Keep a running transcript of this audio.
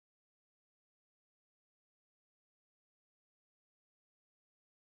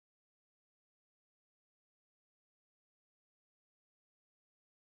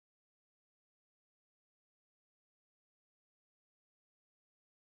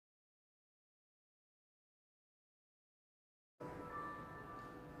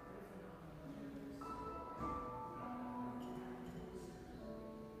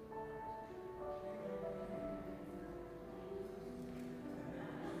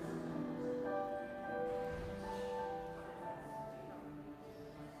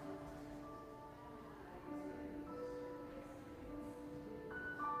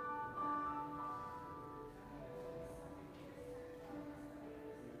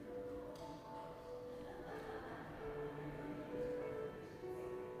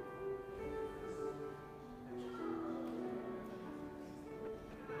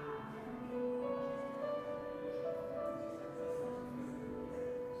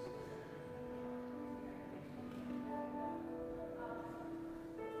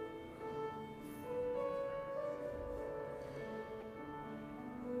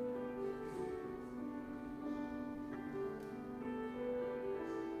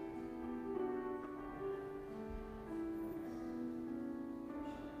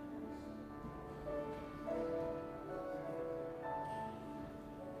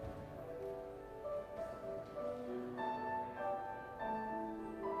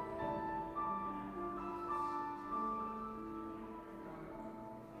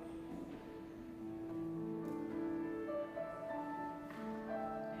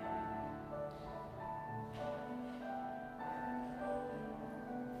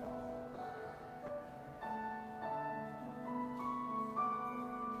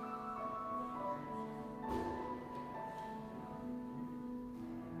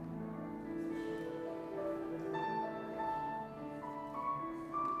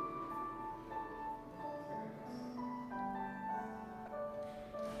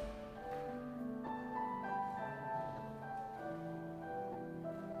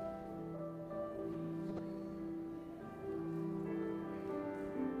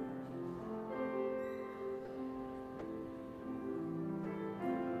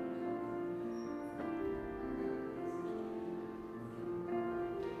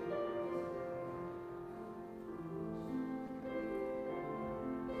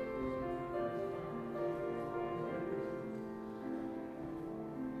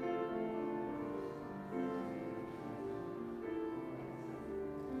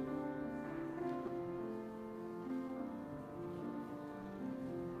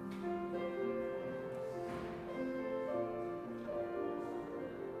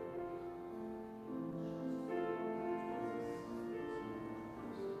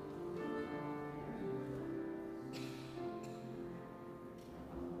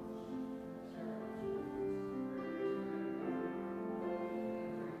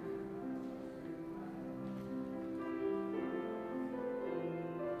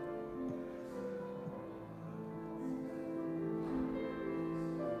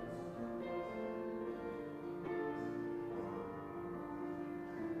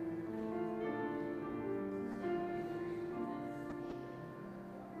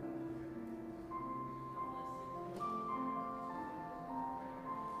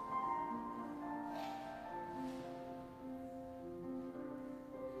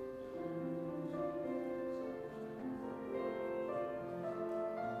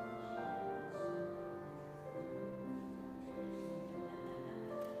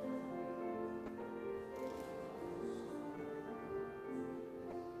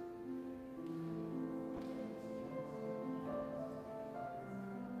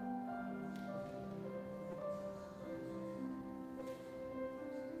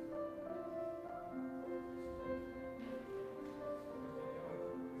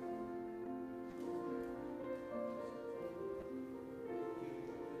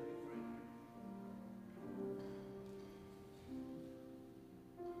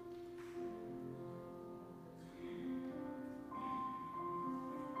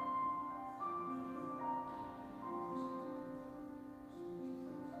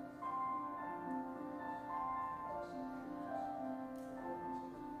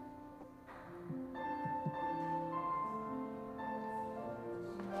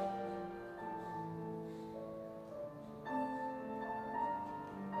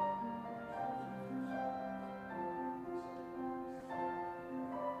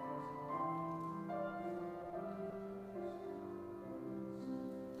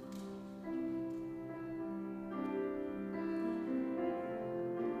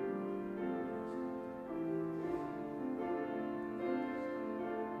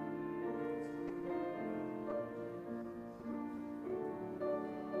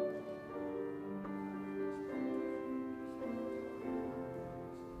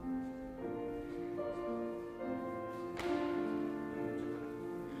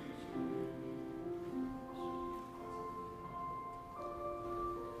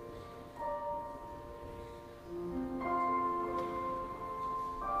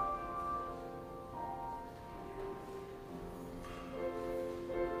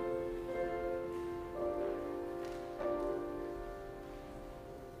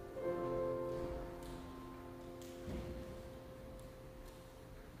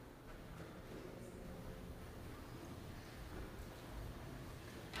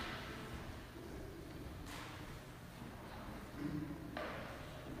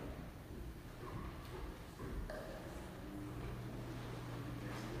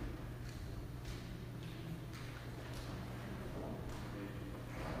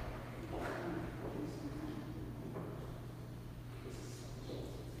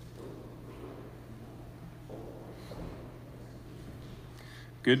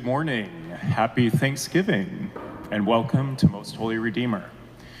Good morning, happy Thanksgiving, and welcome to Most Holy Redeemer.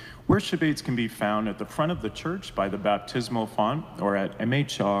 Worship aids can be found at the front of the church by the baptismal font or at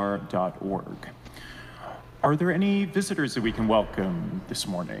mhr.org. Are there any visitors that we can welcome this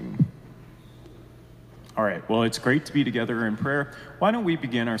morning? All right, well, it's great to be together in prayer. Why don't we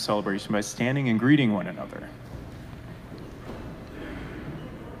begin our celebration by standing and greeting one another?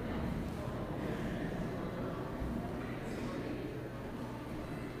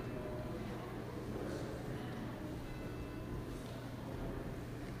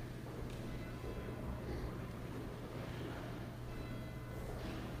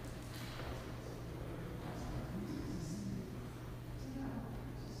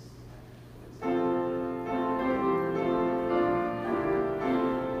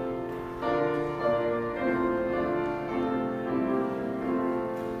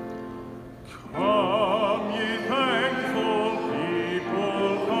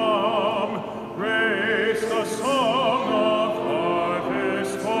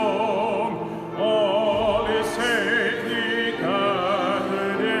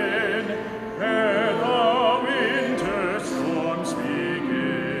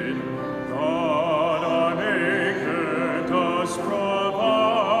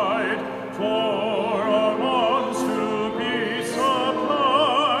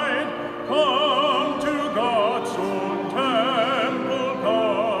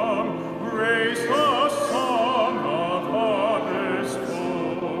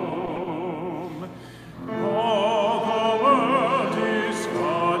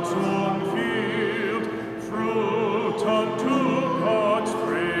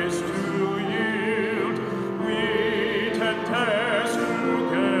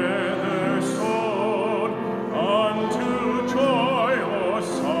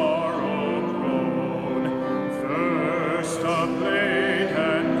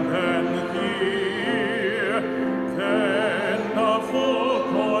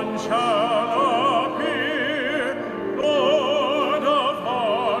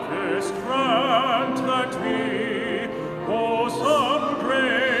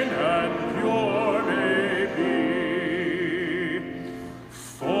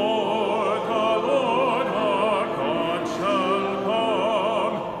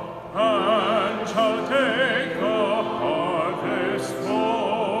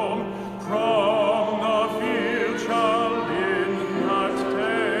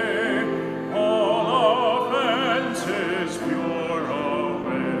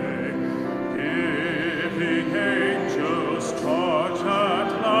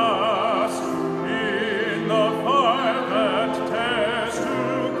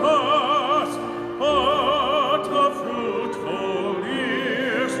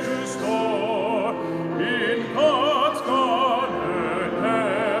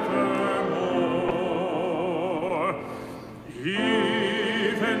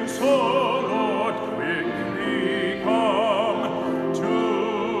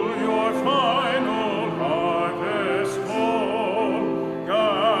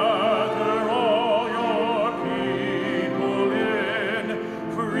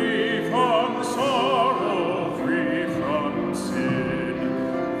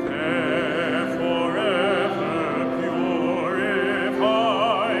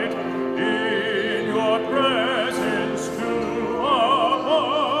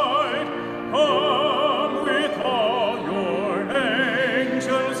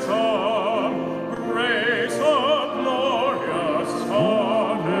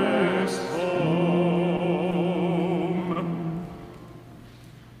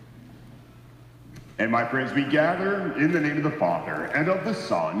 My friends, we gather in the name of the Father, and of the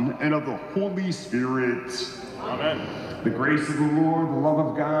Son, and of the Holy Spirit. Amen. The grace of the Lord, the love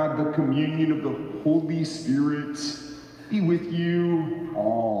of God, the communion of the Holy Spirit be with you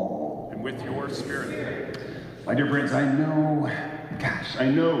all. And with your spirit. My dear friends, I know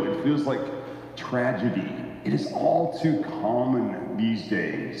it feels like tragedy. It is all too common these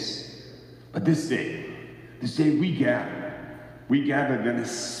days. But this day we gather. We gathered and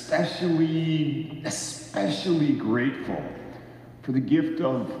especially grateful for the gift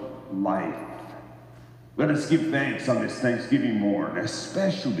of life. Let us give thanks on this Thanksgiving morn,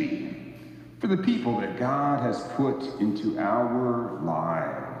 especially for the people that God has put into our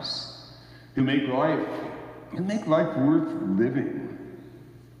lives, who make life worth living.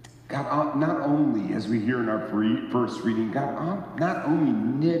 God not only, as we hear in our first reading, God not only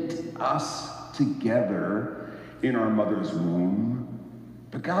knit us together in our mother's womb,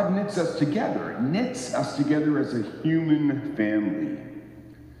 but God knits us together as a human family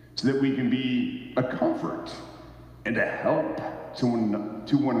so that we can be a comfort and a help to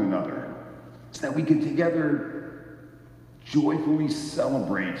one another, so that we can together joyfully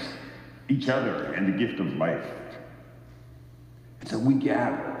celebrate each other and the gift of life. And so we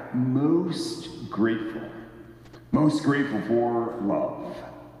gather most grateful for love.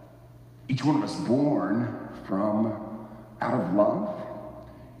 Each one of us born out of love,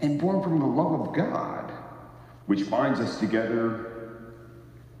 and born from the love of God, which binds us together,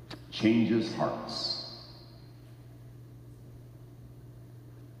 changes hearts.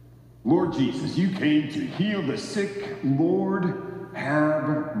 Lord Jesus, you came to heal the sick. Lord,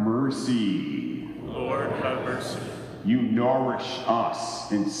 have mercy. Lord, have mercy. You nourish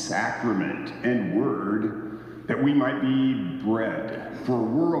us in sacrament and word, that we might be bread for a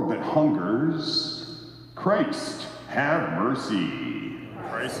world that hungers. Christ, have mercy.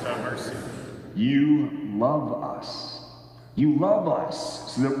 Christ, have mercy. You love us. You love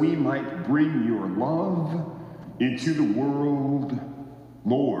us so that we might bring your love into the world.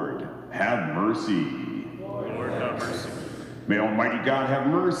 Lord, have mercy. Lord, have mercy. May Almighty God have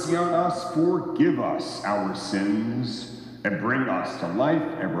mercy on us, forgive us our sins, and bring us to life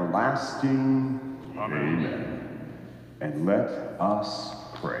everlasting. Amen. And let us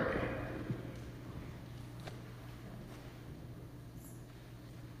pray.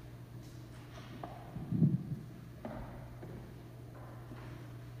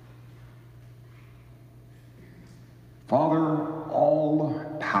 Father,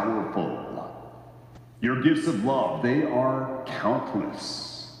 all-powerful, your gifts of love, they are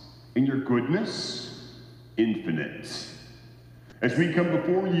countless, and your goodness, infinite. As we come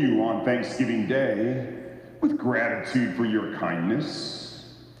before you on Thanksgiving Day, with gratitude for your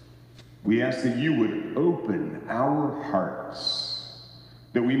kindness, we ask that you would open our hearts,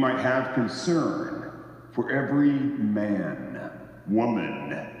 that we might have concern for every man,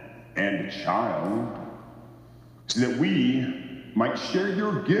 woman, and child, so that we might share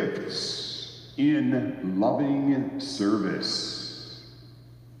your gifts in loving service.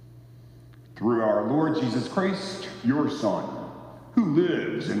 Through our Lord Jesus Christ, your Son, who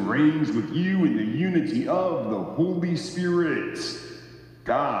lives and reigns with you in the unity of the Holy Spirit,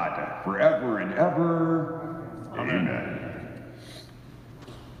 God, forever and ever. Amen.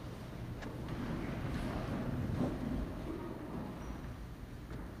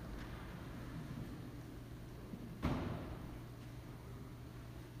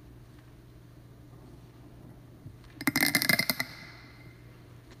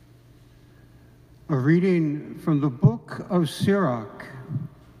 A reading from the book of Sirach.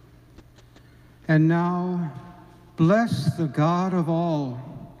 And now, bless the God of all,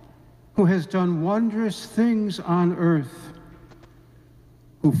 who has done wondrous things on earth,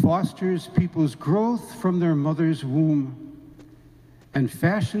 who fosters people's growth from their mother's womb and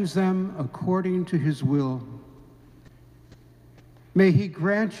fashions them according to his will. May he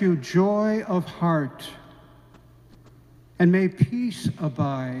grant you joy of heart, and may peace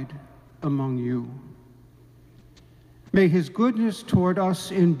abide among you. May his goodness toward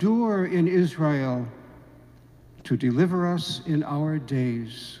us endure in Israel, to deliver us in our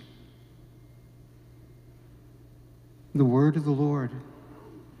days. The word of the Lord.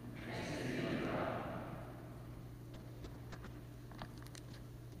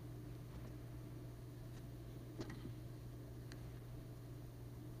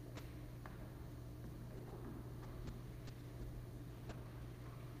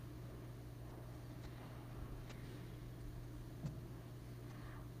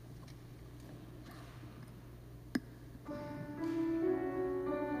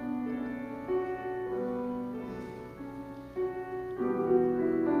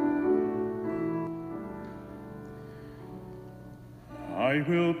 I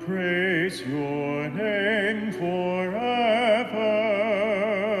will praise your name forever,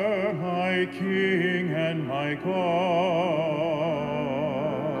 my King and my God.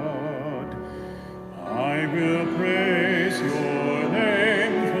 I will praise your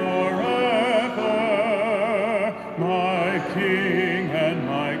name forever, my King and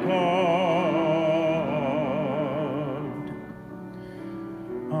my God.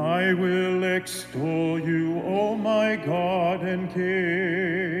 I will extol you, O my God and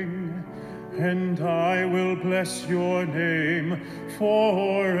King, and I will bless your name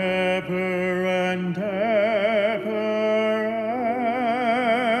forever and ever.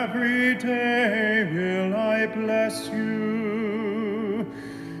 Every day will I bless you,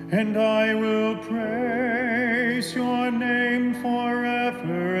 and I will praise your name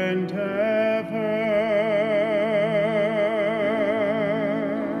forever and ever.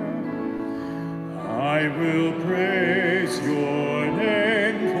 I will praise your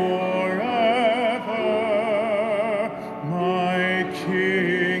name forever, my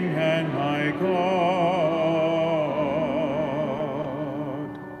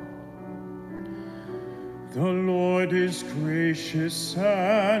The Lord is gracious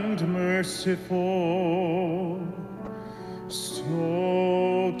and merciful,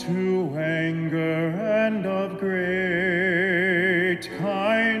 slow to anger and of great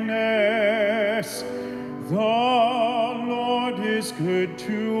kindness. The Lord is good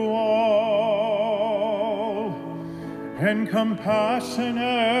to all, and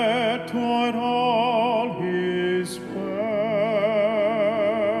compassionate toward all his works.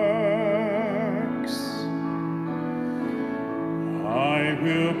 I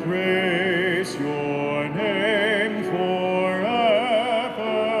will praise your name forever,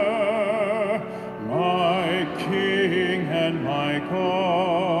 my King and my God.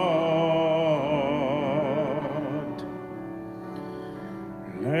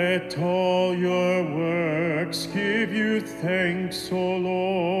 Let all your works give you thanks, O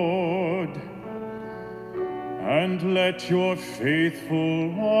Lord, and let your faithful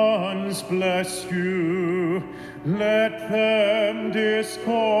ones bless you. Let them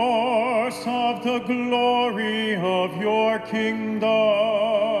discourse of the glory of your kingdom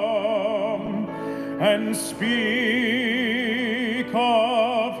and speak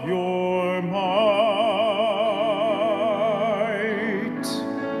of your might.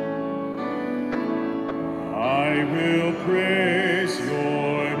 I will praise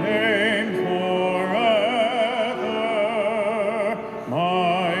your name forever,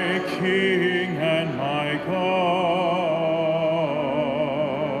 my King and my God.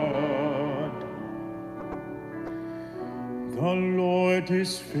 The Lord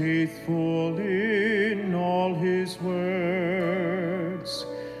is faithful in all his words,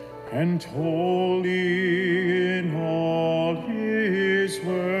 and holy in all his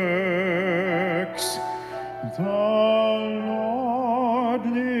works. The Lord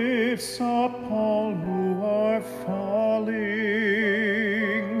lifts up all who are falling,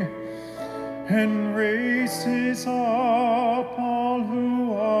 and raises up all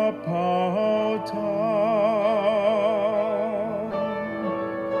who are bowed down.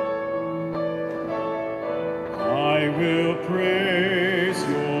 I will praise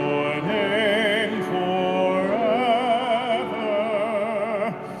your name forever,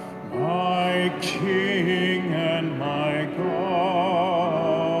 my King and my God.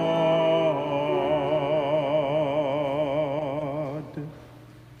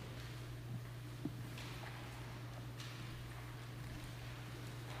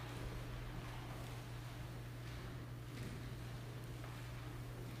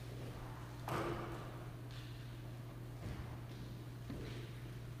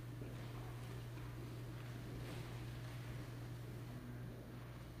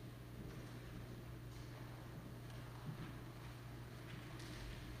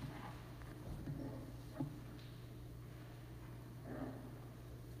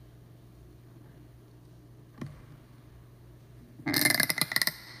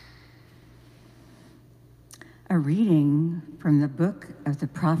 A reading from the book of the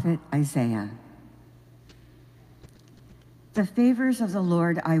prophet Isaiah. The favors of the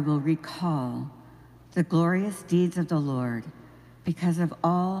Lord I will recall, the glorious deeds of the Lord, because of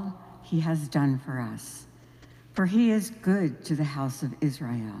all he has done for us. For he is good to the house of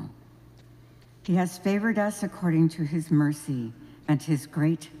Israel. He has favored us according to his mercy and his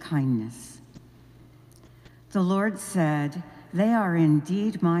great kindness. The Lord said, "They are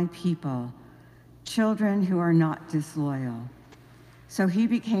indeed my people, children who are not disloyal." So he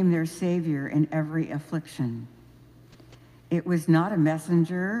became their savior in every affliction. It was not a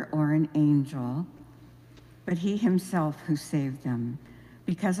messenger or an angel, but he himself who saved them.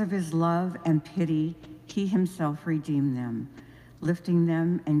 Because of his love and pity, he himself redeemed them, lifting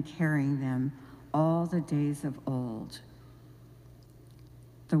them and carrying them all the days of old.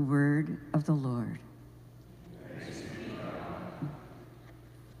 The word of the Lord.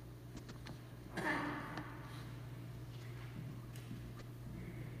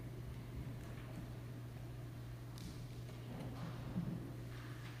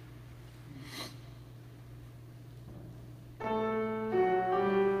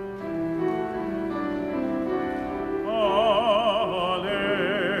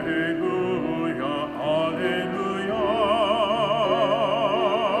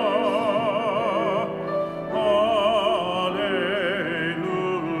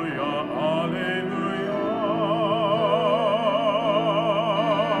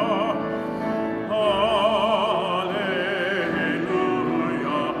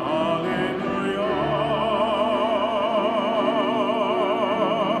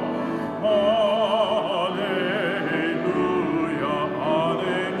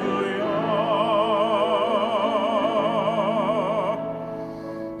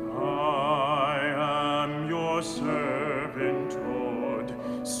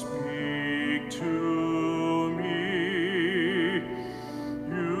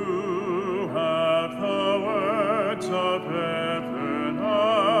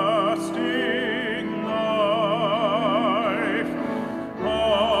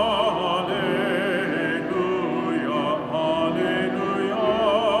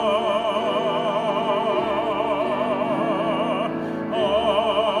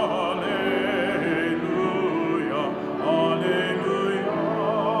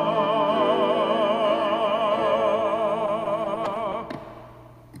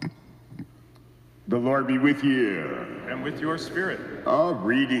 Lord be with you. And with your spirit. A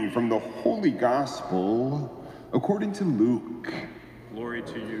reading from the Holy Gospel according to Luke. Glory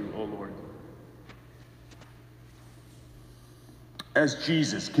to you, O Lord. As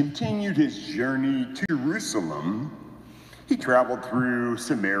Jesus continued his journey to Jerusalem, he traveled through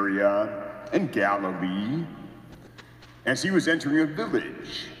Samaria and Galilee. As he was entering a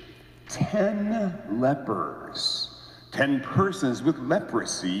village, 10 lepers, 10 persons with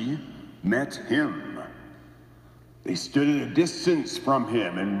leprosy, met him. They stood at a distance from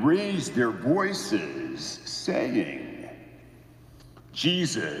him and raised their voices, saying,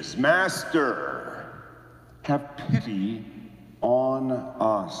 "Jesus, Master, have pity on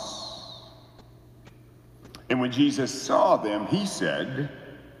us." And when Jesus saw them, he said,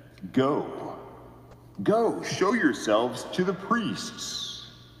 Go, show yourselves to the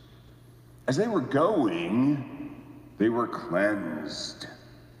priests." As they were going, they were cleansed.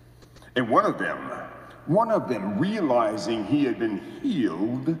 And one of them, realizing he had been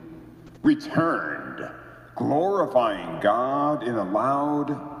healed, returned, glorifying God in a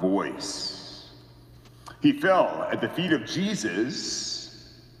loud voice. He fell at the feet of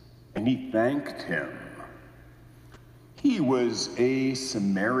Jesus, and he thanked him. He was a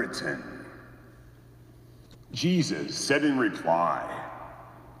Samaritan. Jesus said in reply,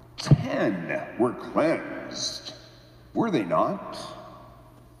 10 were cleansed, were they not?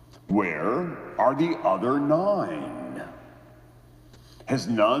 Where are the other 9? Has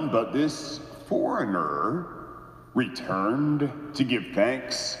none but this foreigner returned to give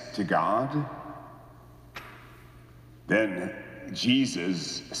thanks to God? Then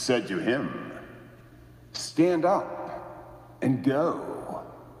Jesus said to him, "Stand up and go.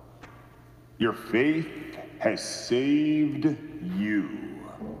 Your faith has saved you."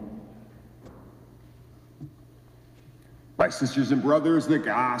 My sisters and brothers, the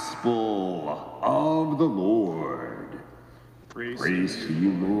gospel of the Lord. Praise to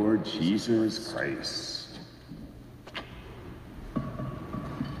you, Lord Jesus Christ.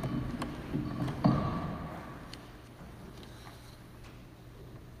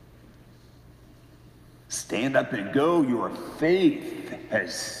 Stand up and go. Your faith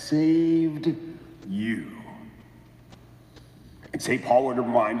has saved you. And St. Paul would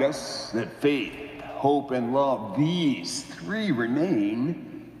remind us that faith, hope, and love, these 3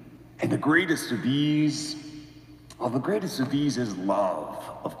 remain. And the greatest of these is love,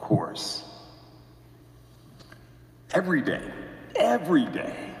 of course. Every day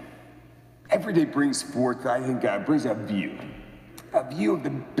brings forth, I think God brings a view of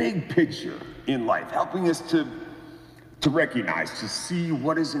the big picture in life, helping us to recognize, to see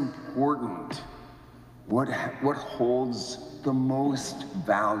what is important, what holds the most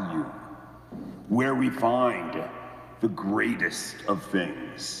value, where we find the greatest of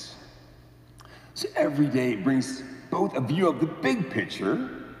things. So every day brings both a view of the big picture,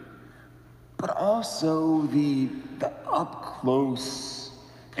 but also the up close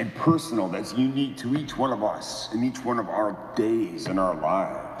and personal that's unique to each one of us in each one of our days and our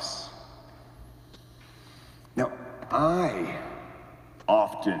lives. Now, I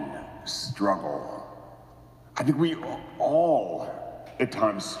often struggle. I think we all at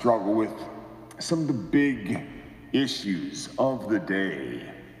times struggle with some of the big issues of the day.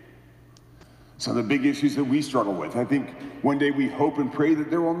 Some of the big issues that we struggle with. I think one day we hope and pray that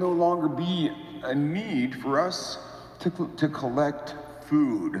there will no longer be a need for us to collect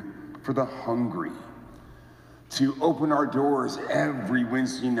food for the hungry, to open our doors every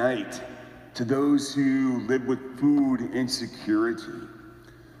Wednesday night to those who live with food insecurity,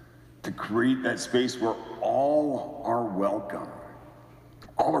 to create that space where all are welcome.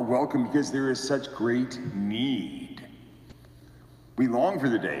 All are welcome because there is such great need. We long for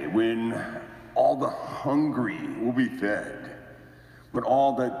the day when all the hungry will be fed, when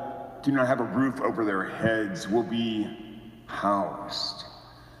all that do not have a roof over their heads will be housed,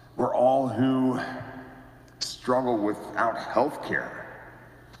 where all who struggle without health care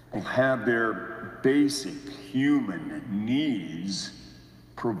will have their basic human needs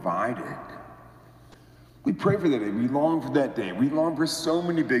provided. We pray for that day. We long for that day. We long for so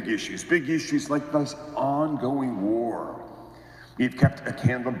many big issues like this ongoing war. We've kept a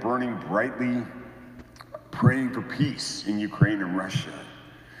candle burning brightly, praying for peace in Ukraine and Russia.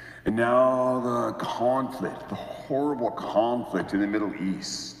 And now the horrible conflict in the Middle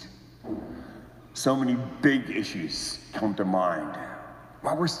East. So many big issues come to mind,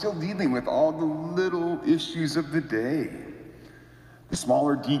 while we're still dealing with all the little issues of the day, the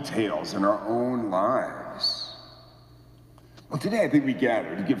smaller details in our own lives. Well, today I think we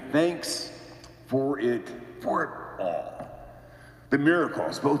gather to give thanks for it all. The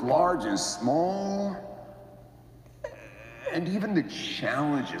miracles, both large and small, and even the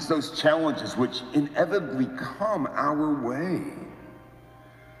challenges, those challenges which inevitably come our way.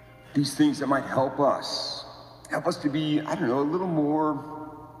 These things that might help us to be, I don't know, a little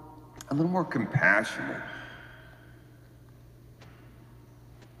more compassionate.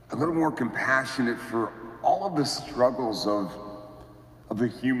 A little more compassionate for all of the struggles of the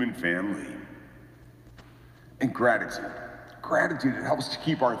human family. And gratitude. Gratitude, it helps to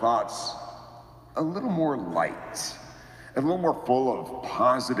keep our thoughts a little more light, a little more full of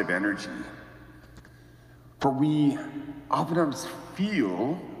positive energy. For we oftentimes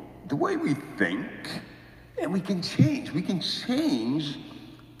feel the way we think, and we can change. We can change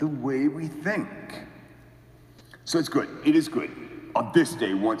the way we think. So it's good. It is good on this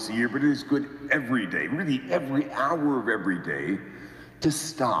day once a year, but it is good every day, really every hour of every day, to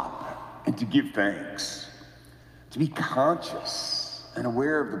stop and to give thanks, to be conscious and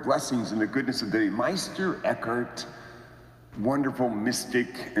aware of the blessings and the goodness of the day. Meister Eckhart, wonderful mystic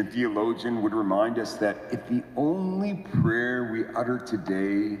and theologian, would remind us that if the only prayer we utter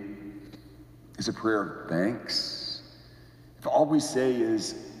today is a prayer of thanks, if all we say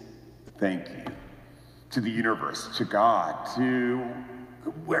is thank you to the universe, to God, to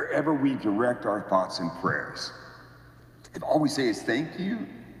wherever we direct our thoughts and prayers, if all we say is thank you,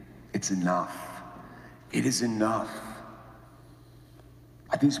 it's enough. It is enough.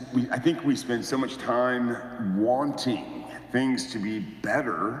 I think we spend so much time wanting things to be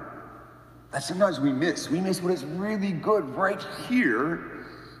better that sometimes we miss what is really good right here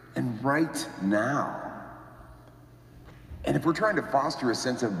and right now. And if we're trying to foster a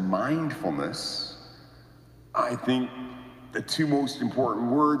sense of mindfulness, I think the two most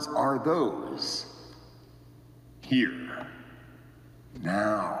important words are those: here,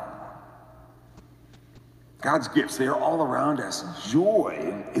 now. God's gifts, they are all around us.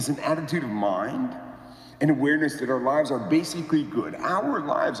 Joy is an attitude of mind and awareness that our lives are basically good. Our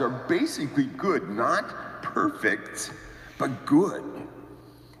lives are basically good, not perfect, but good.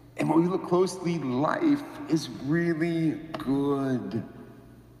 And when we look closely, life is really good.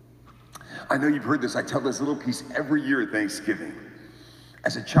 I know you've heard this. I tell this little piece every year at Thanksgiving.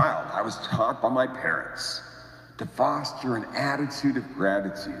 As a child, I was taught by my parents to foster an attitude of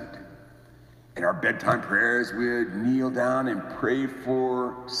gratitude. In our bedtime prayers, we'd kneel down and pray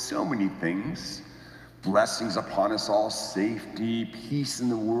for so many things. Blessings upon us all, safety, peace in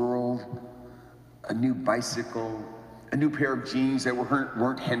the world, a new bicycle, a new pair of jeans that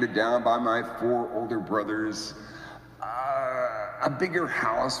weren't handed down by my 4 older brothers, a bigger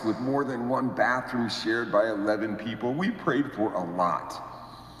house with more than one bathroom shared by 11 people. We prayed for a lot.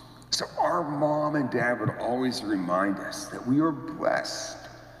 So our mom and dad would always remind us that we were blessed.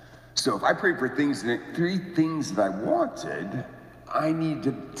 So if I prayed for 3 things that I wanted, I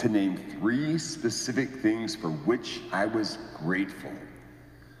needed to name 3 specific things for which I was grateful.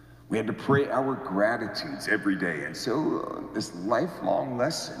 We had to pray our gratitudes every day. And so this lifelong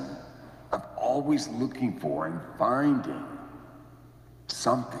lesson of always looking for and finding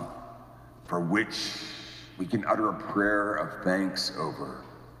something for which we can utter a prayer of thanks over.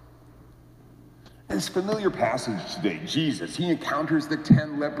 This familiar passage today, Jesus, he encounters the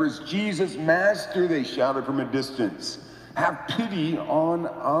 10 lepers. Jesus, Master, they shouted from a distance, have pity on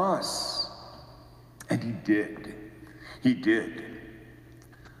us. And he did. He did.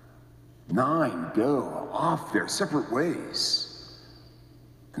 9 go off their separate ways.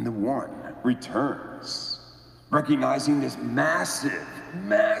 And the 1 returns, recognizing this massive,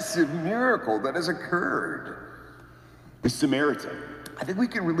 massive miracle that has occurred. The Samaritan. I think we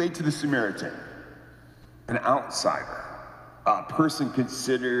can relate to the Samaritan. An outsider, a person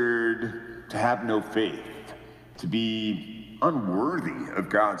considered to have no faith, to be unworthy of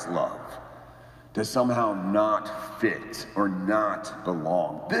God's love, to somehow not fit or not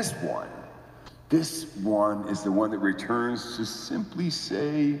belong. This one is the one that returns to simply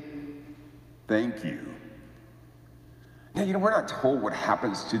say, thank you. Now, we're not told what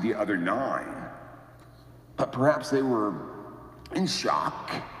happens to the other 9, but perhaps they were in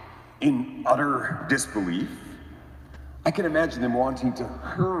shock, in utter disbelief. I can imagine them wanting to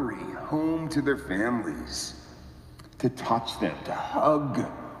hurry home to their families, to touch them, to hug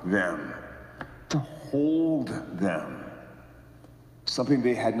them, to hold them. Something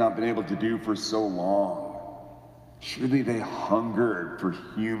they had not been able to do for so long. Surely they hungered for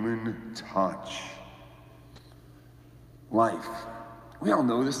human touch. Life. We all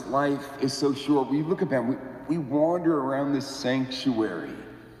know this. Life is so short. We look at them, we wander around this sanctuary.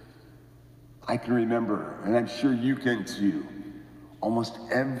 I can remember, and I'm sure you can too, almost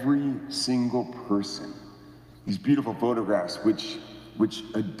every single person. These beautiful photographs which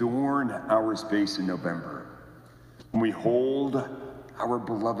adorn our space in November. When we hold our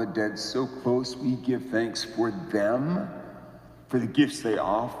beloved dead so close, we give thanks for them, for the gifts they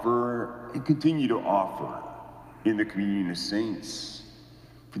offer and continue to offer in the communion of saints,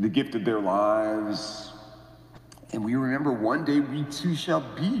 for the gift of their lives. And we remember one day we too shall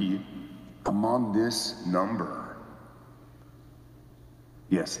be among this number.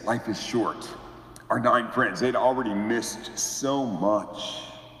 Yes, life is short. Our 9 friends, they'd already missed so much.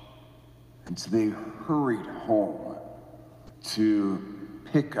 And so they hurried home to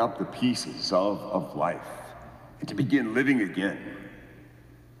pick up the pieces of life and to begin living again.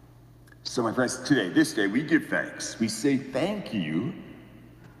 So my friends, today, this day, we give thanks. We say thank you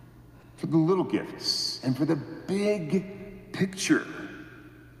for the little gifts and for the big picture,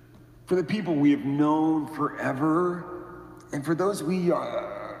 for the people we have known forever and for those we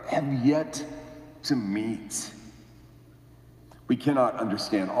have yet to meet. We cannot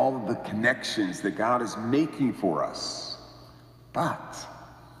understand all of the connections that God is making for us, but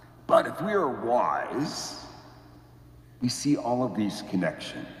if we are wise, we see all of these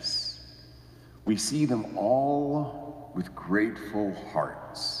connections. We see them all with grateful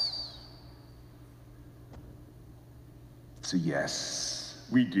hearts. So yes,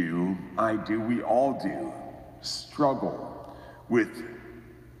 we do, I do, we all do struggle with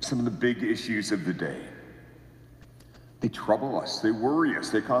some of the big issues of the day. They trouble us, they worry us,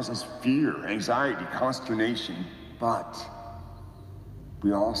 they cause us fear, anxiety, consternation, but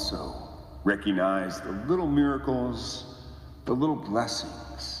we also recognize the little miracles, the little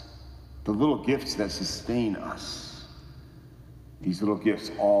blessings, the little gifts that sustain us. These little gifts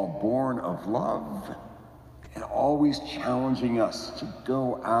all born of love and always challenging us to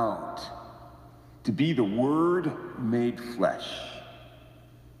go out, to be the Word made flesh,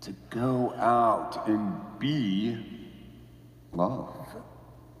 to go out and be love.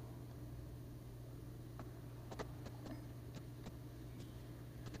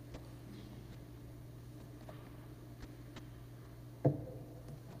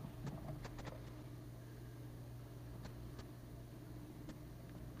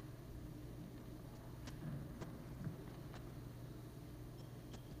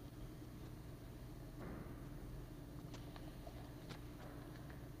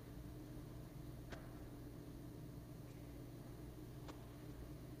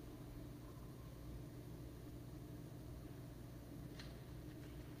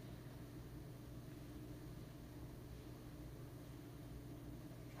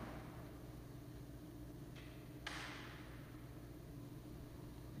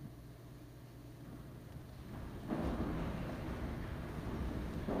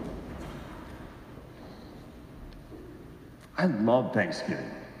 I love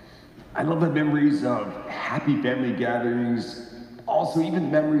Thanksgiving. I love the memories of happy family gatherings, also even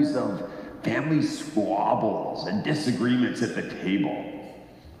memories of family squabbles and disagreements at the table.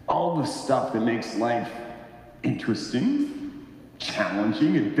 All the stuff that makes life interesting,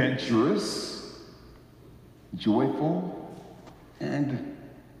 challenging, adventurous, joyful, and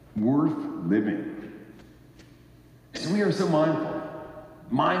worth living. So we are so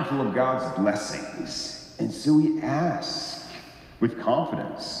mindful of God's blessings. And so we ask with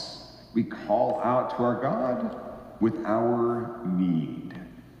confidence. We call out to our God with our need.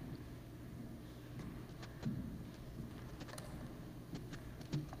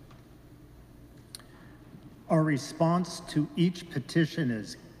 Our response to each petition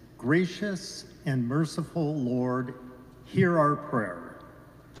is, gracious and merciful Lord, hear our prayer.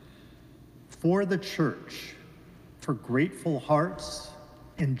 For the Church, for grateful hearts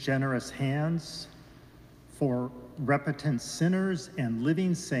and generous hands, for repentant sinners and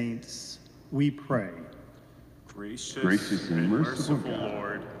living saints, we pray. Gracious and merciful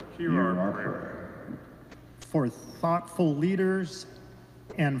Lord, hear our prayer. For thoughtful leaders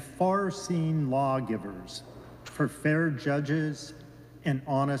and far-seeing lawgivers, for fair judges and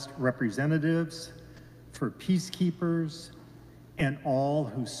honest representatives, for peacekeepers and all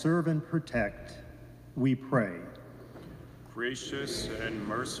who serve and protect, we pray. Gracious and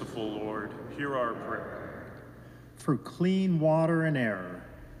merciful Lord, hear our prayer. For clean water and air,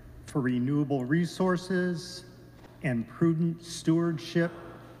 for renewable resources and prudent stewardship,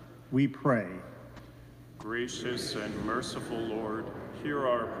 we pray. Gracious and merciful Lord, hear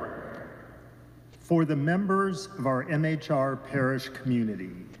our prayer. For the members of our MHR parish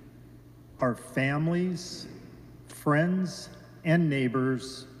community, our families, friends, and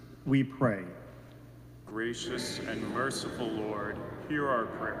neighbors, we pray. Gracious and merciful Lord, hear our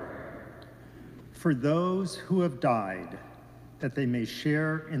prayer. For those who have died, that they may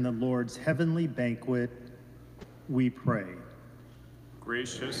share in the Lord's heavenly banquet, we pray.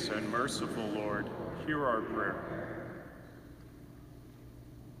 Gracious and merciful Lord, hear our prayer.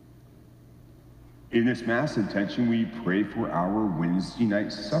 In this Mass intention, we pray for our Wednesday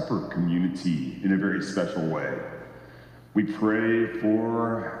night supper community in a very special way. We pray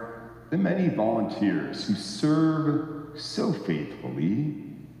for the many volunteers who serve so faithfully,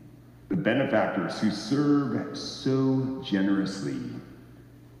 the benefactors who serve so generously,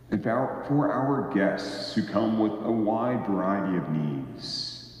 and for our guests who come with a wide variety of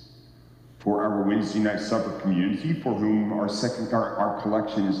needs. For our Wednesday night supper community, for whom our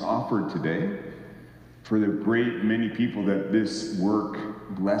collection is offered today, for the great many people that this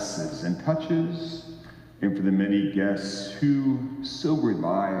work blesses and touches, and for the many guests who so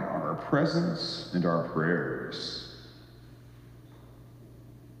rely on our presence and our prayers.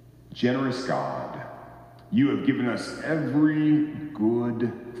 Generous God, you have given us every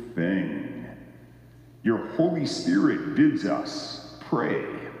good thing. Your Holy Spirit bids us pray,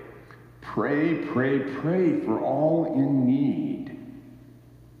 pray, pray, pray for all in need.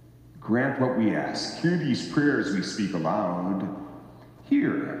 Grant what we ask. Hear these prayers we speak aloud.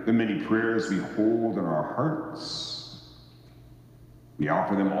 Hear the many prayers we hold in our hearts. We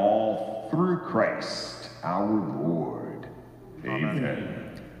offer them all through Christ our Lord.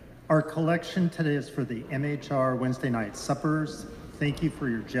 Amen. Our collection today is for the MHR Wednesday night suppers. Thank you for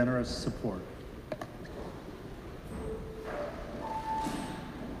your generous support.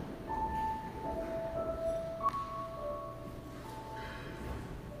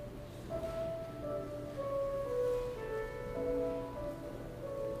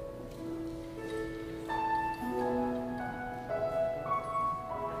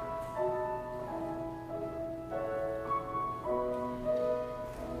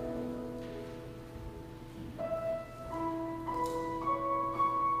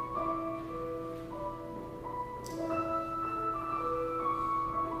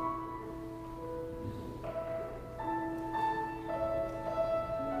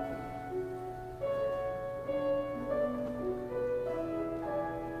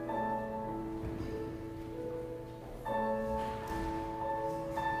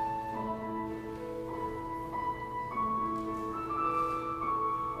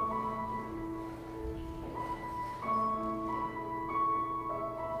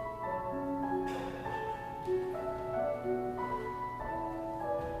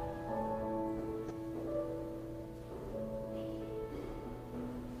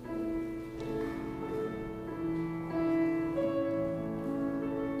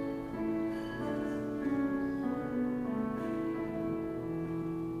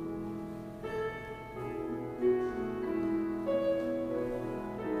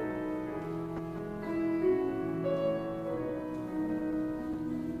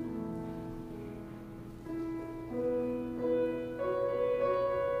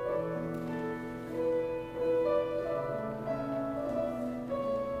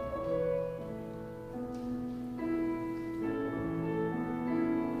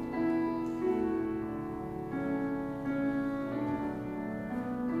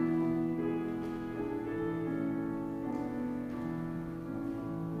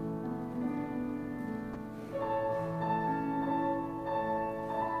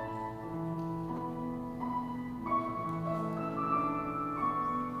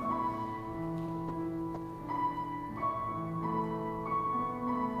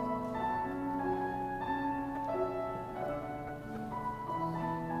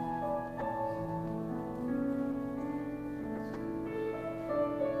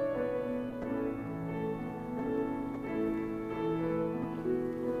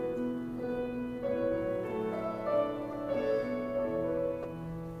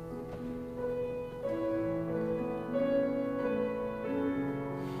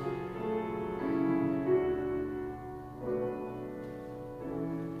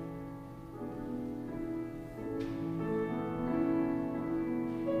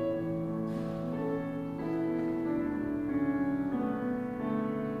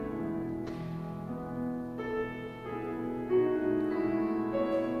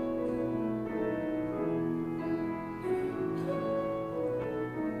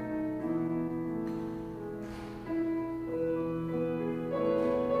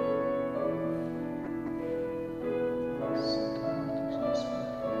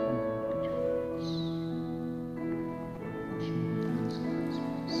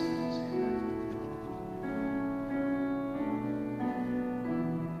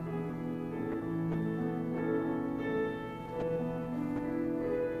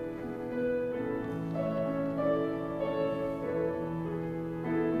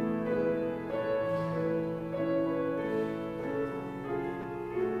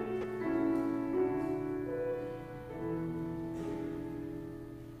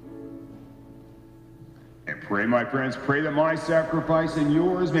 Pray, my friends, pray that my sacrifice and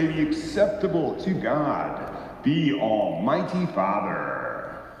yours may be acceptable to God, the Almighty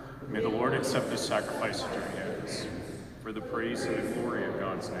Father. May the Lord accept this sacrifice at your hands, for the praise and the glory of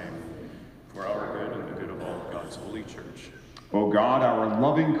God's name, for our good and the good of all of God's holy church. O God, our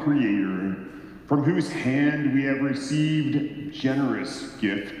loving Creator, from whose hand we have received generous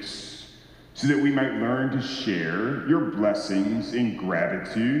gifts, so that we might learn to share your blessings in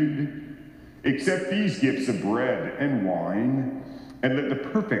gratitude, accept these gifts of bread and wine, and let the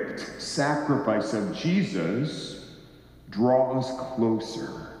perfect sacrifice of Jesus draw us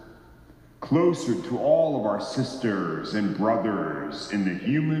closer to all of our sisters and brothers in the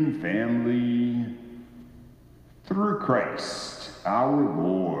human family, through Christ our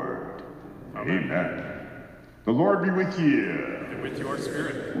Lord. Amen. The Lord be with you. And with your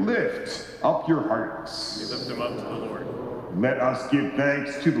spirit. Lift up your hearts. We lift them up to the Lord. Let us give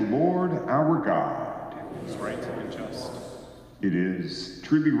thanks to the Lord our God. It is right and just. It is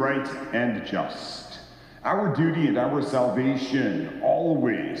truly right and just, our duty and our salvation,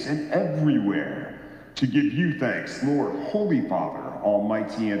 always and everywhere, to give you thanks, Lord, Holy Father,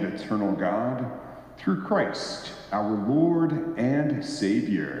 Almighty and eternal God, through Christ, our Lord and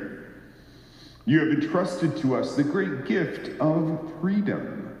Savior. You have entrusted to us the great gift of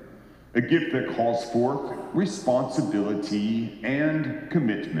freedom, a gift that calls forth responsibility and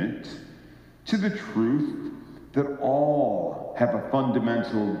commitment to the truth that all have a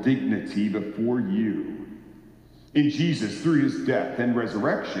fundamental dignity before you. In Jesus, through his death and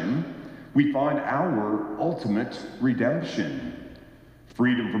resurrection, we find our ultimate redemption,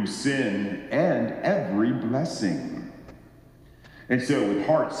 freedom from sin and every blessing. And so, with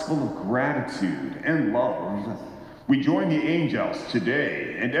hearts full of gratitude and love, we join the angels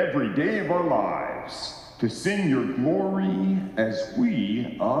today and every day of our lives to sing your glory as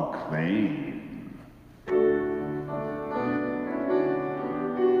we acclaim.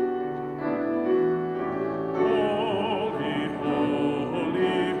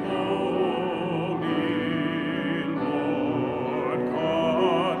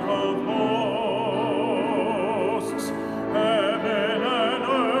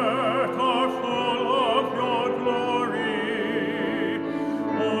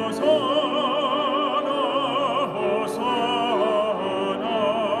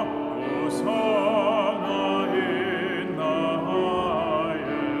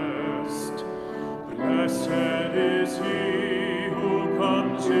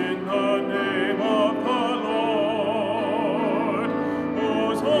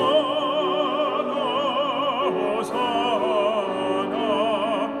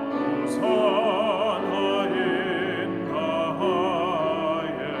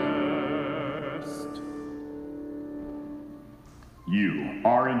 You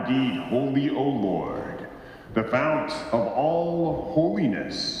are indeed holy, O Lord, the fount of all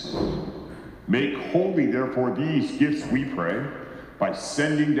holiness. Make holy, therefore, these gifts, we pray, by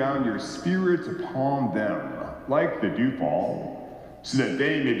sending down your Spirit upon them, like the dewfall, so that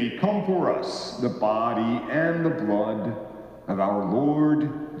they may become for us the body and the blood of our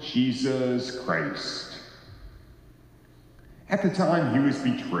Lord Jesus Christ. At the time he was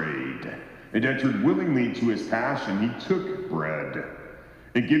betrayed and entered willingly to his passion, he took bread,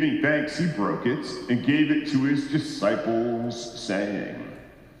 and giving thanks, he broke it and gave it to his disciples, saying,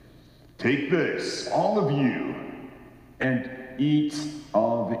 "Take this, all of you, and eat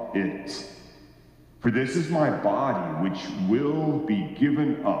of it. For this is my body, which will be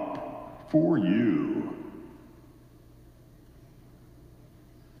given up for you."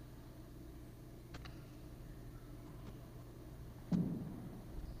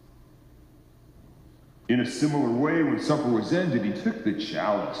 In a similar way, when supper was ended, he took the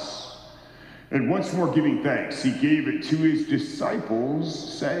chalice, and once more giving thanks, he gave it to his disciples,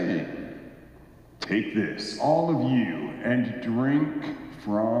 saying, "Take this, all of you, and drink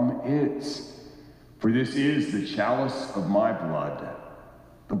from it. For this is the chalice of my blood,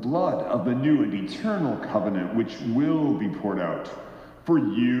 the blood of the new and eternal covenant, which will be poured out for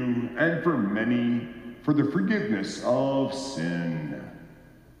you and for many for the forgiveness of sin.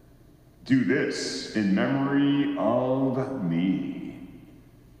 Do this in memory of me."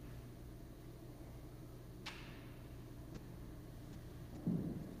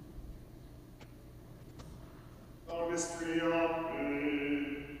 The mystery of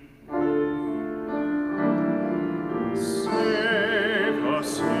faith. Save us,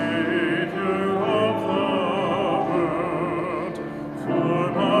 Savior of the world, for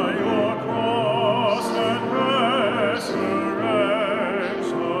by your cross and resurrection,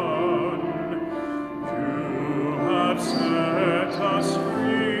 you have set us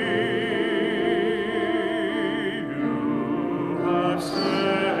free.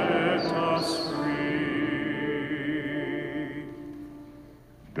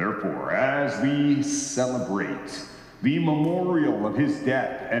 we celebrate the memorial of his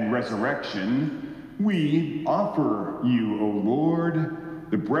death and resurrection, we offer you, O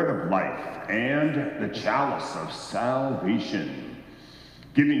Lord, the bread of life and the chalice of salvation,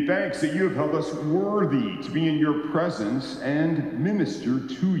 giving thanks that you have held us worthy to be in your presence and minister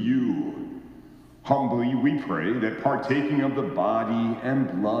to you. Humbly we pray that partaking of the body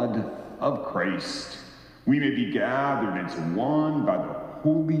and blood of Christ, we may be gathered into one by the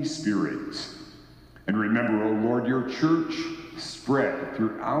Holy Spirit. And remember, O Lord, your church spread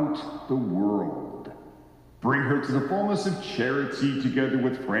throughout the world. Bring her to the fullness of charity together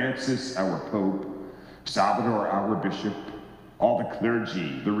with Francis, our Pope, Salvador, our Bishop, all the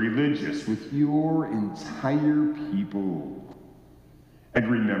clergy, the religious, with your entire people. And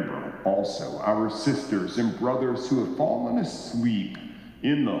remember also our sisters and brothers who have fallen asleep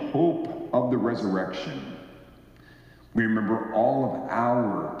in the hope of the resurrection. We remember all of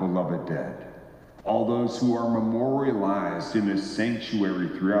our beloved dead, all those who are memorialized in this sanctuary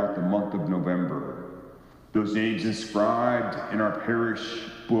throughout the month of November, those names inscribed in our parish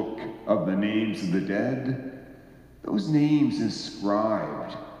book of the names of the dead, those names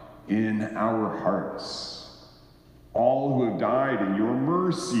inscribed in our hearts. All who have died in your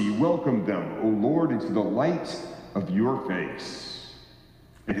mercy, welcome them, O Lord, into the light of your face.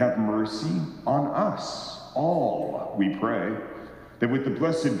 And have mercy on us all, we pray, that with the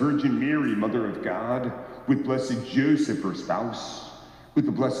Blessed Virgin Mary, Mother of God, with Blessed Joseph, her spouse, with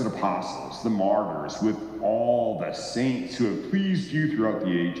the blessed apostles, the martyrs, with all the saints who have pleased you throughout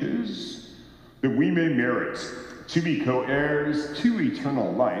the ages, that we may merit to be co-heirs to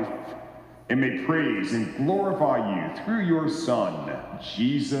eternal life, and may praise and glorify you through your Son,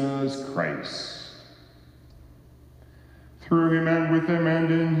 Jesus Christ. Through him and with him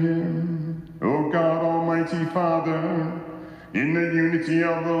and in him, O God, Almighty Father, in the unity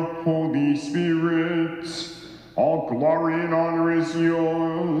of the Holy Spirit, all glory and honor is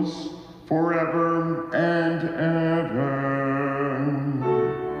yours forever and ever.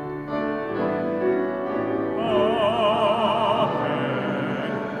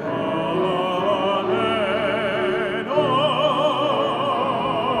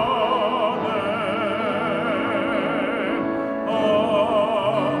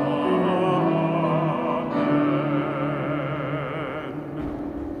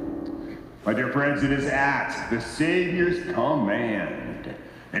 My dear friends, it is at the Savior's command,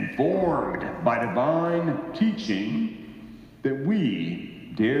 informed by divine teaching, that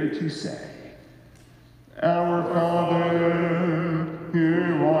we dare to say, Our Father,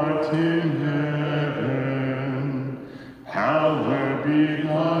 who art in heaven, hallowed be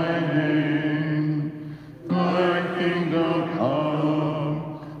thy name. Thy kingdom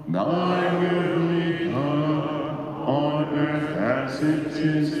come, thy will be done, on earth as it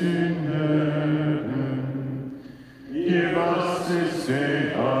is in heaven. Give us this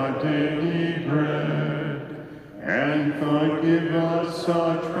day our daily bread, and forgive us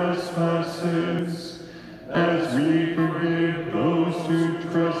our trespasses, as we forgive those who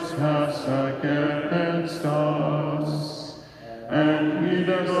trespass against us. And lead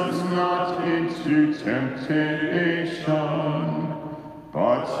us not into temptation,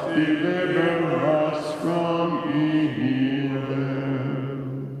 but deliver us from evil.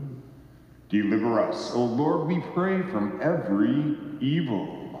 Deliver us, O Lord, we pray, from every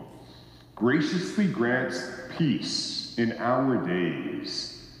evil. Graciously grant peace in our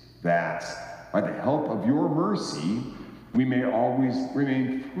days, that, by the help of your mercy, we may always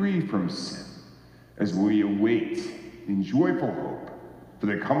remain free from sin, as we await in joyful hope for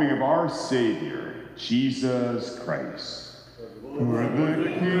the coming of our Savior, Jesus Christ. For the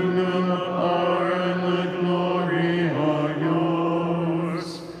kingdom, the power, and the glory are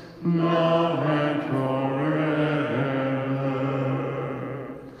yours, now and forever.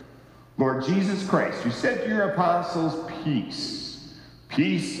 Lord Jesus Christ, you said to your apostles, peace.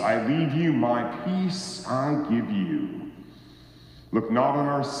 Peace I leave you, my peace I give you. Look not on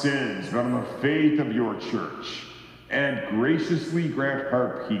our sins, but on the faith of your church, and graciously grant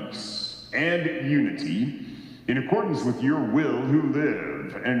her peace and unity, in accordance with your will, who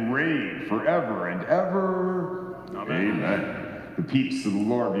live and reign forever and ever. Amen. Amen. The peace of the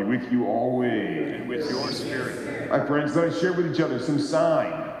Lord be with you always. And with your spirit. My friends, let us share with each other some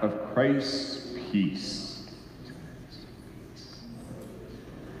sign of Christ's peace.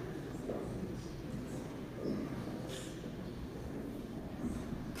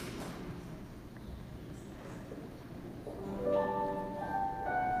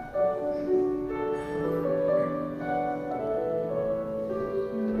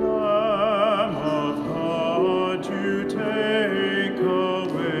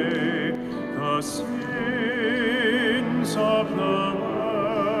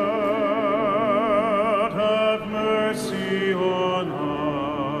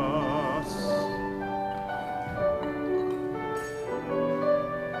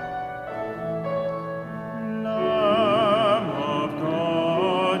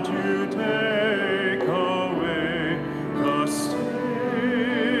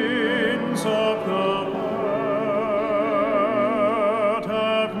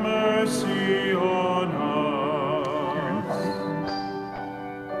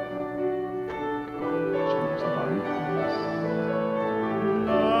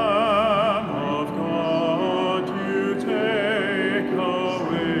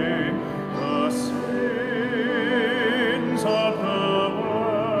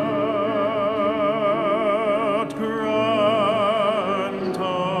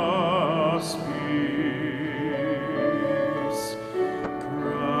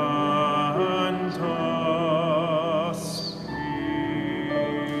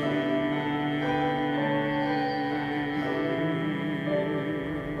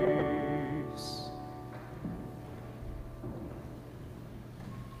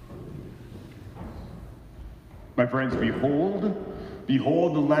 My friends, behold the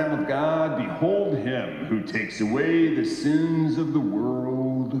Lamb of God, behold him who takes away the sins of the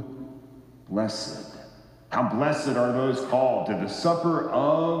world. Blessed, how blessed are those called to the supper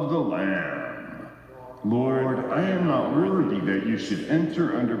of the Lamb. Lord, I am not worthy that you should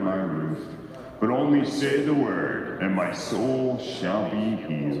enter under my roof, but only say the word, and my soul shall be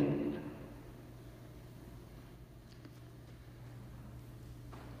healed.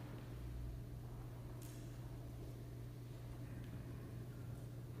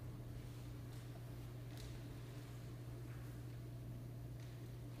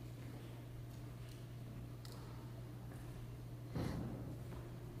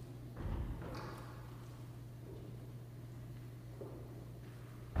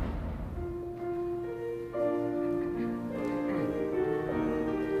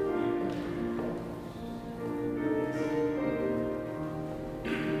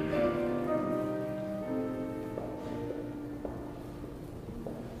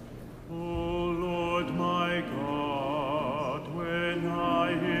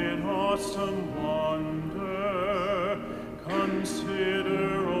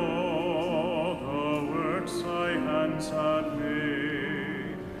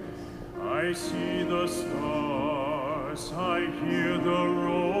 I see the stars, I hear the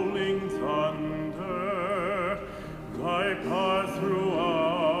rolling thunder, thy power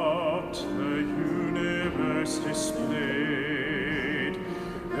throughout the universe displayed.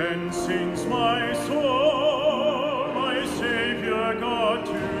 Then sings my soul, my Savior God,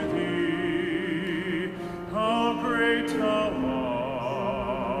 to thee. How great thou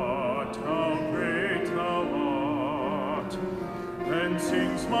art, how great thou art. Then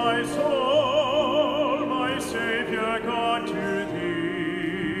sings my soul, my Savior God, to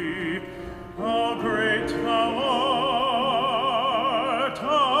thee. How great thou art,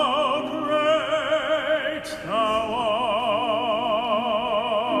 how great thou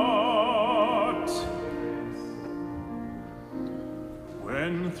art.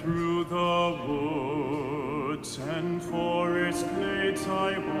 When through the woods and forest glades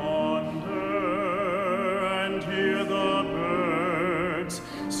I wander and hear the birds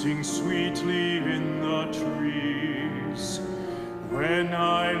sing sweetly in the trees, when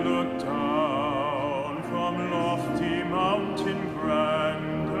I look down from lofty mountain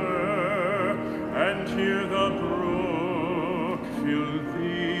grandeur and hear the brook fill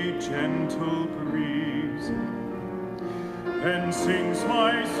the gentle breeze, then sings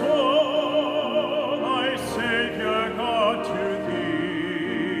my soul, my Savior God, to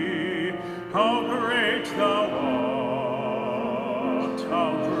thee. How great thou art,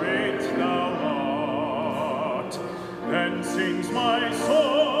 how great thou art. Then sings my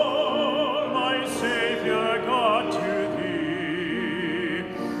soul, my Savior God, to thee.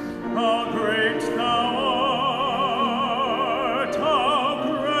 How great thou art, how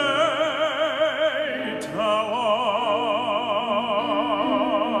great thou art.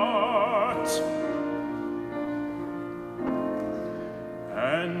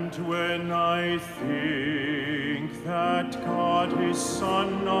 And when I think that God his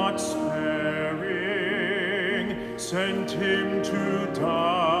Son not sparing sent him to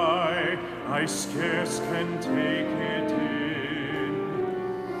die, I scarce can take it in,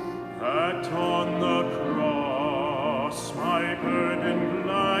 that on the cross my burden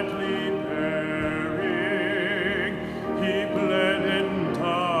gladly bearing, he bled and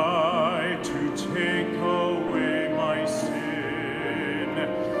died to take away my sin.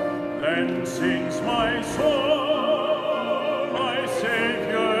 Then sings my soul, my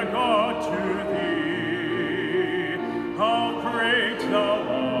Savior God, to thee. How great thou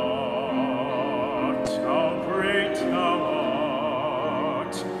art, how great thou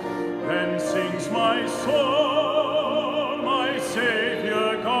art. Then sings my soul, my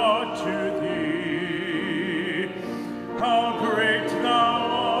Savior God, to thee. How great thou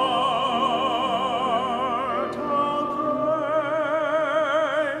art, how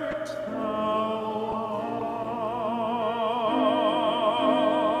great thou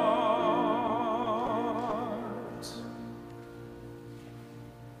art.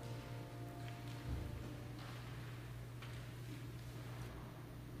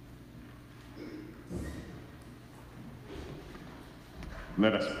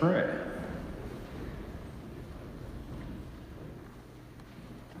 Let us pray.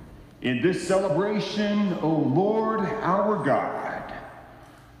 In this celebration, O Lord our God,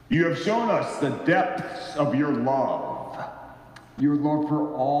 you have shown us the depths of your love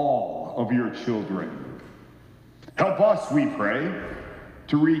for all of your children. Help us, we pray,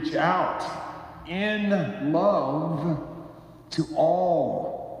 to reach out in love to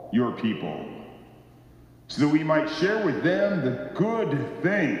all your people, so that we might share with them the good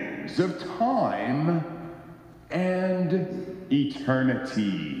things of time and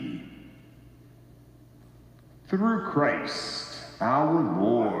eternity. Through Christ our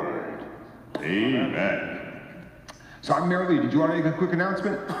Lord. Amen. So I'm Mary Lee. Did you want to make a quick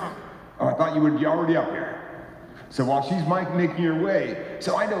announcement? Oh, I thought you would be already up here. So while she's making her way,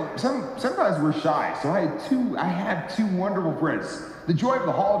 so I know sometimes we're shy. So I have two wonderful friends. The joy of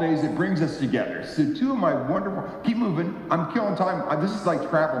the holidays, it brings us together. So two of my wonderful, keep moving. I'm killing time. This is like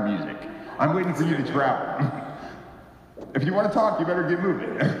travel music. I'm waiting for you to travel. If you want to talk, you better get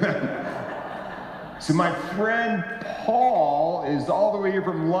moving. So my friend Paul is all the way here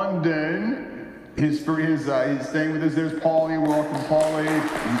from London. He's staying with us. There's Paulie. Welcome,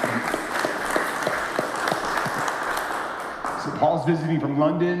 Paulie. So Paul's visiting from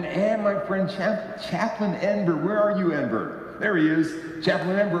London, and my friend Chaplain Enver. Where are you, Enver? There he is.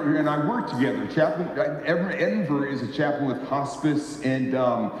 Chaplain Enver and I work together. Enver is a chaplain with hospice, and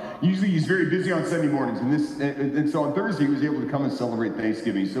usually he's very busy on Sunday mornings. And so on Thursday he was able to come and celebrate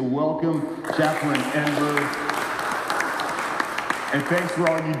Thanksgiving. So welcome, Chaplain Enver. And thanks for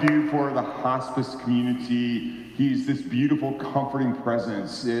all you do for the hospice community. He's this beautiful, comforting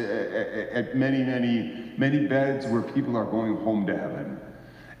presence at many beds where people are going home to heaven.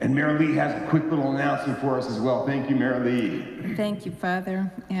 And Mary Lee has a quick little announcement for us as well. Thank you, Mary Lee. Thank you,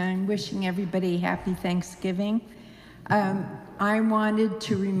 Father, and wishing everybody happy Thanksgiving. I wanted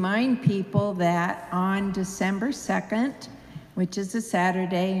to remind people that on December 2nd, which is a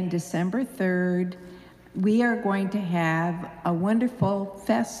Saturday, and December 3rd, we are going to have a wonderful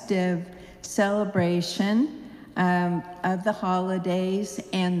festive celebration of the holidays,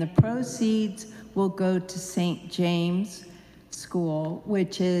 and the proceeds will go to St. James School,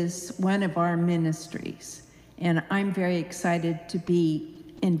 which is one of our ministries. And I'm very excited to be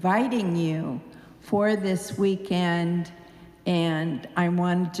inviting you for this weekend, and I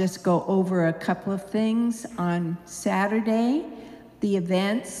want to just go over a couple of things. On Saturday, the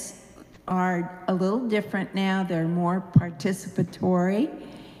events are a little different now. They're more participatory.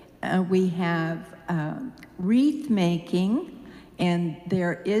 We have wreath making, and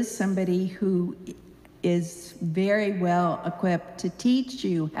there is somebody who is very well equipped to teach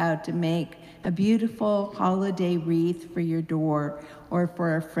you how to make a beautiful holiday wreath for your door or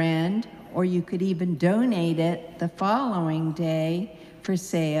for a friend, or you could even donate it the following day for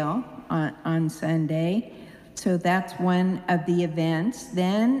sale on Sunday. So that's one of the events.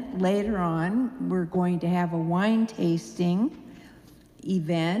 Then later on, we're going to have a wine tasting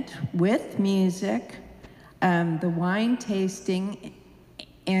event with music, the wine tasting,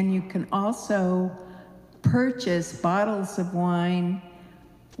 and you can also purchase bottles of wine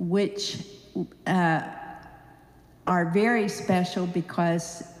which are very special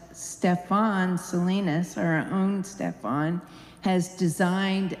because Stefan Salinas, our own Stefan, has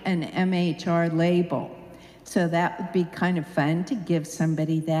designed an MHR label. So that would be kind of fun to give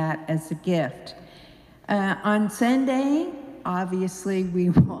somebody that as a gift. On Sunday, obviously,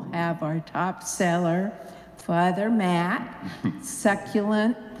 we will have our top seller, Father Matt,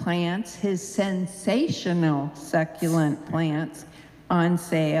 succulent plants, his sensational succulent plants on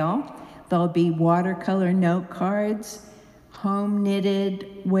sale. There'll be watercolor note cards, home knitted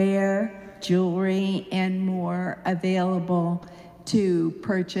wear, jewelry, and more available to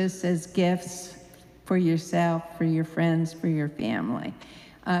purchase as gifts for yourself, for your friends, for your family.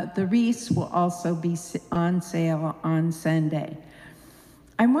 The wreaths will also be on sale on Sunday.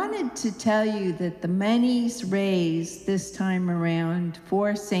 I wanted to tell you that the monies raised this time around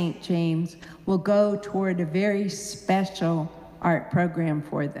for St. James will go toward a very special art program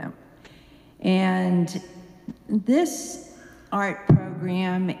for them. And this art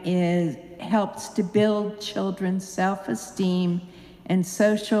program helps to build children's self-esteem and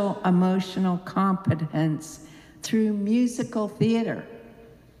social emotional competence through musical theater.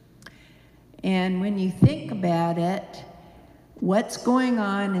 And when you think about it, what's going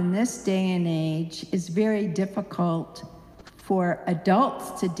on in this day and age is very difficult for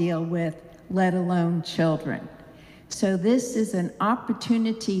adults to deal with, let alone children. So this is an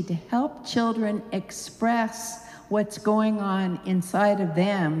opportunity to help children express what's going on inside of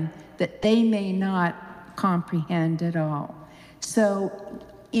them that they may not comprehend at all. So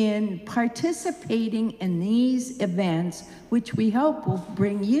in participating in these events, which we hope will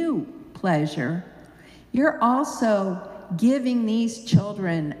bring you pleasure, you're also giving these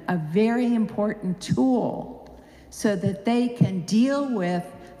children a very important tool so that they can deal with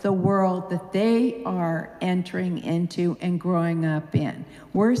the world that they are entering into and growing up in.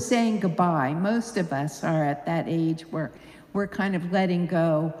 We're saying goodbye. Most of us are at that age where we're kind of letting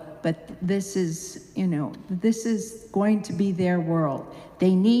go but this is, this is going to be their world.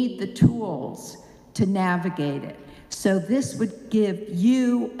 They need the tools to navigate it. So this would give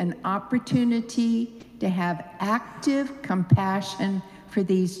you an opportunity to have active compassion for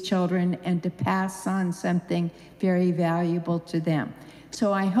these children and to pass on something very valuable to them.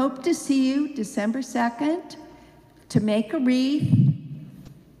 So I hope to see you December 2nd to make a wreath.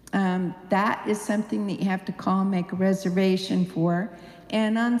 That is something that you have to call and make a reservation for.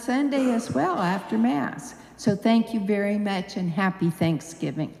 And on Sunday as well, after Mass. So thank you very much and happy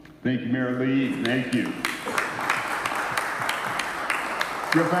Thanksgiving. Thank you, Mary Lee. Thank you.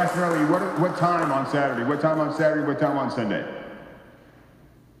 Real fast, Mary Lee, what time on Saturday? What time on Saturday? What time on Sunday?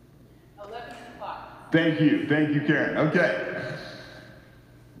 11 o'clock. Thank you, Karen. Okay.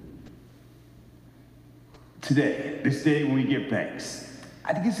 Today, this day when we give thanks,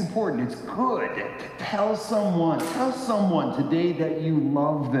 I think it's important, it's good to tell someone today that you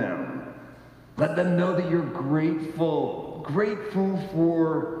love them. Let them know that you're grateful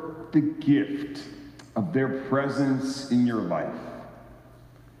for the gift of their presence in your life.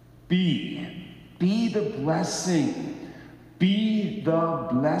 Be the blessing. Be the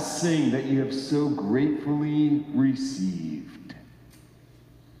blessing that you have so gratefully received.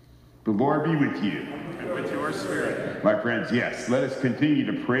 The Lord be with you. And with your spirit. My friends, yes, let us continue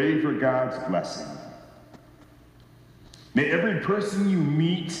to pray for God's blessing. May every person you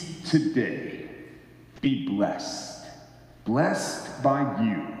meet today be blessed. Blessed by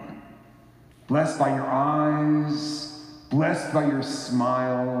you. Blessed by your eyes. Blessed by your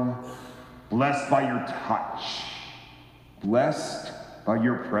smile. Blessed by your touch. Blessed by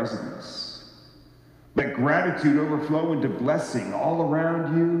your presence. Let gratitude overflow into blessing all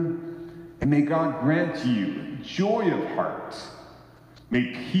around you. And may God grant you joy of heart.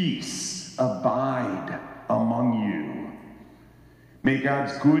 May peace abide among you. May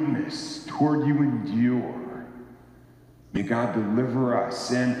God's goodness toward you endure. May God deliver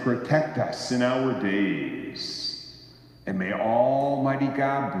us and protect us in our days. And may Almighty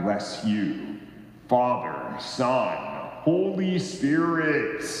God bless you, Father, Son, Holy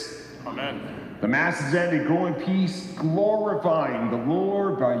Spirit. Amen. The Mass is ended. Go in peace, glorifying the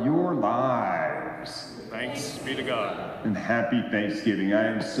Lord by your lives. Thanks be to God. And happy Thanksgiving. I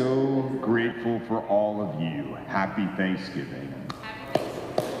am so grateful for all of you. Happy Thanksgiving.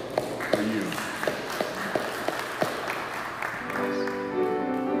 For you.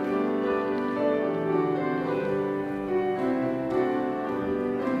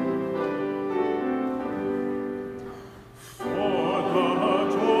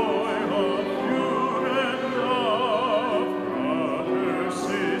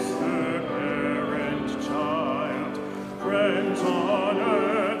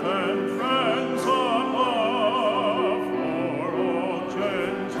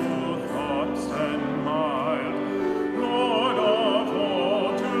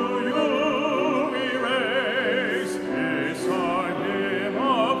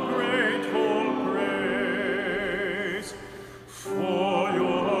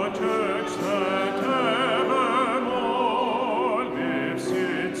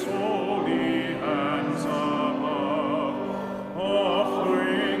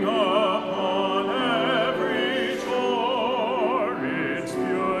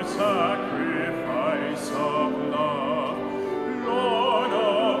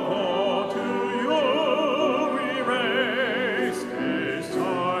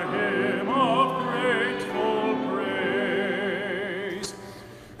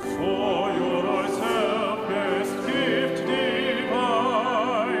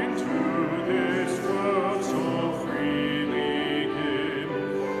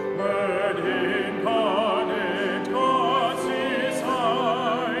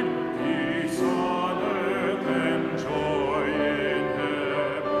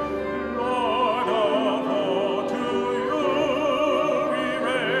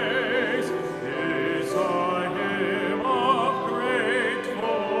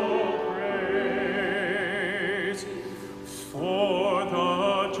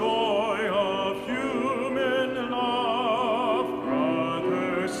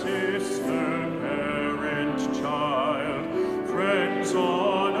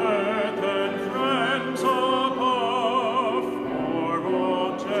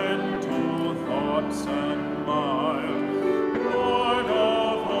 Son.